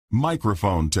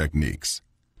Microphone techniques.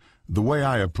 The way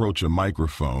I approach a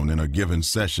microphone in a given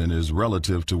session is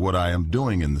relative to what I am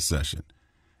doing in the session.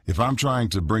 If I'm trying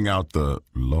to bring out the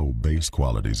low bass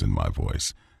qualities in my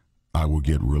voice, I will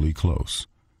get really close.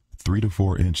 3 to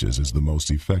 4 inches is the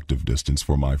most effective distance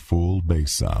for my full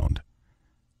bass sound.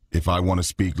 If I want to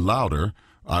speak louder,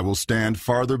 I will stand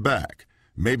farther back,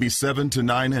 maybe 7 to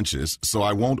 9 inches, so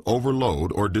I won't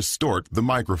overload or distort the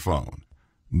microphone.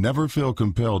 Never feel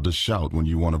compelled to shout when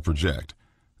you want to project.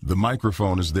 The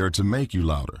microphone is there to make you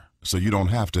louder, so you don't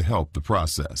have to help the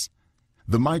process.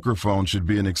 The microphone should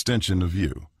be an extension of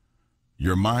you.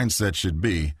 Your mindset should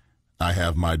be, I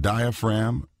have my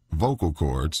diaphragm, vocal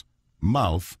cords,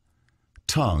 mouth,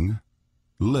 tongue,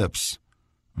 lips,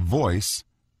 voice,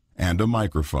 and a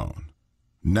microphone.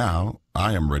 Now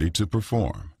I am ready to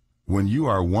perform. When you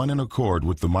are one in accord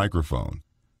with the microphone,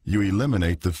 you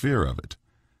eliminate the fear of it.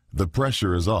 The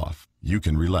pressure is off. You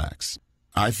can relax.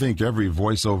 I think every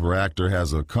voiceover actor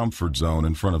has a comfort zone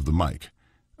in front of the mic,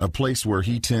 a place where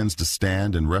he tends to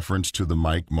stand in reference to the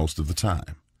mic most of the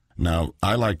time. Now,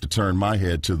 I like to turn my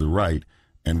head to the right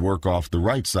and work off the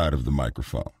right side of the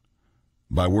microphone.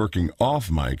 By working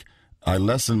off mic, I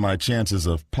lessen my chances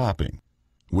of popping,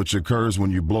 which occurs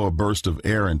when you blow a burst of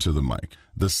air into the mic.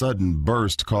 The sudden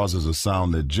burst causes a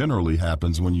sound that generally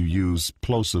happens when you use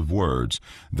plosive words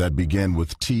that begin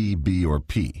with T, B, or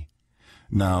P.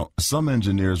 Now, some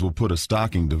engineers will put a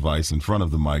stocking device in front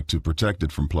of the mic to protect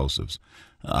it from plosives.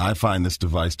 I find this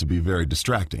device to be very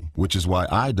distracting, which is why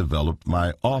I developed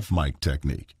my off-mic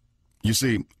technique. You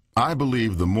see, I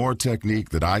believe the more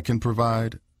technique that I can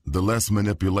provide, the less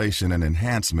manipulation and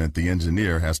enhancement the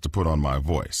engineer has to put on my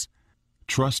voice.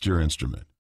 Trust your instrument.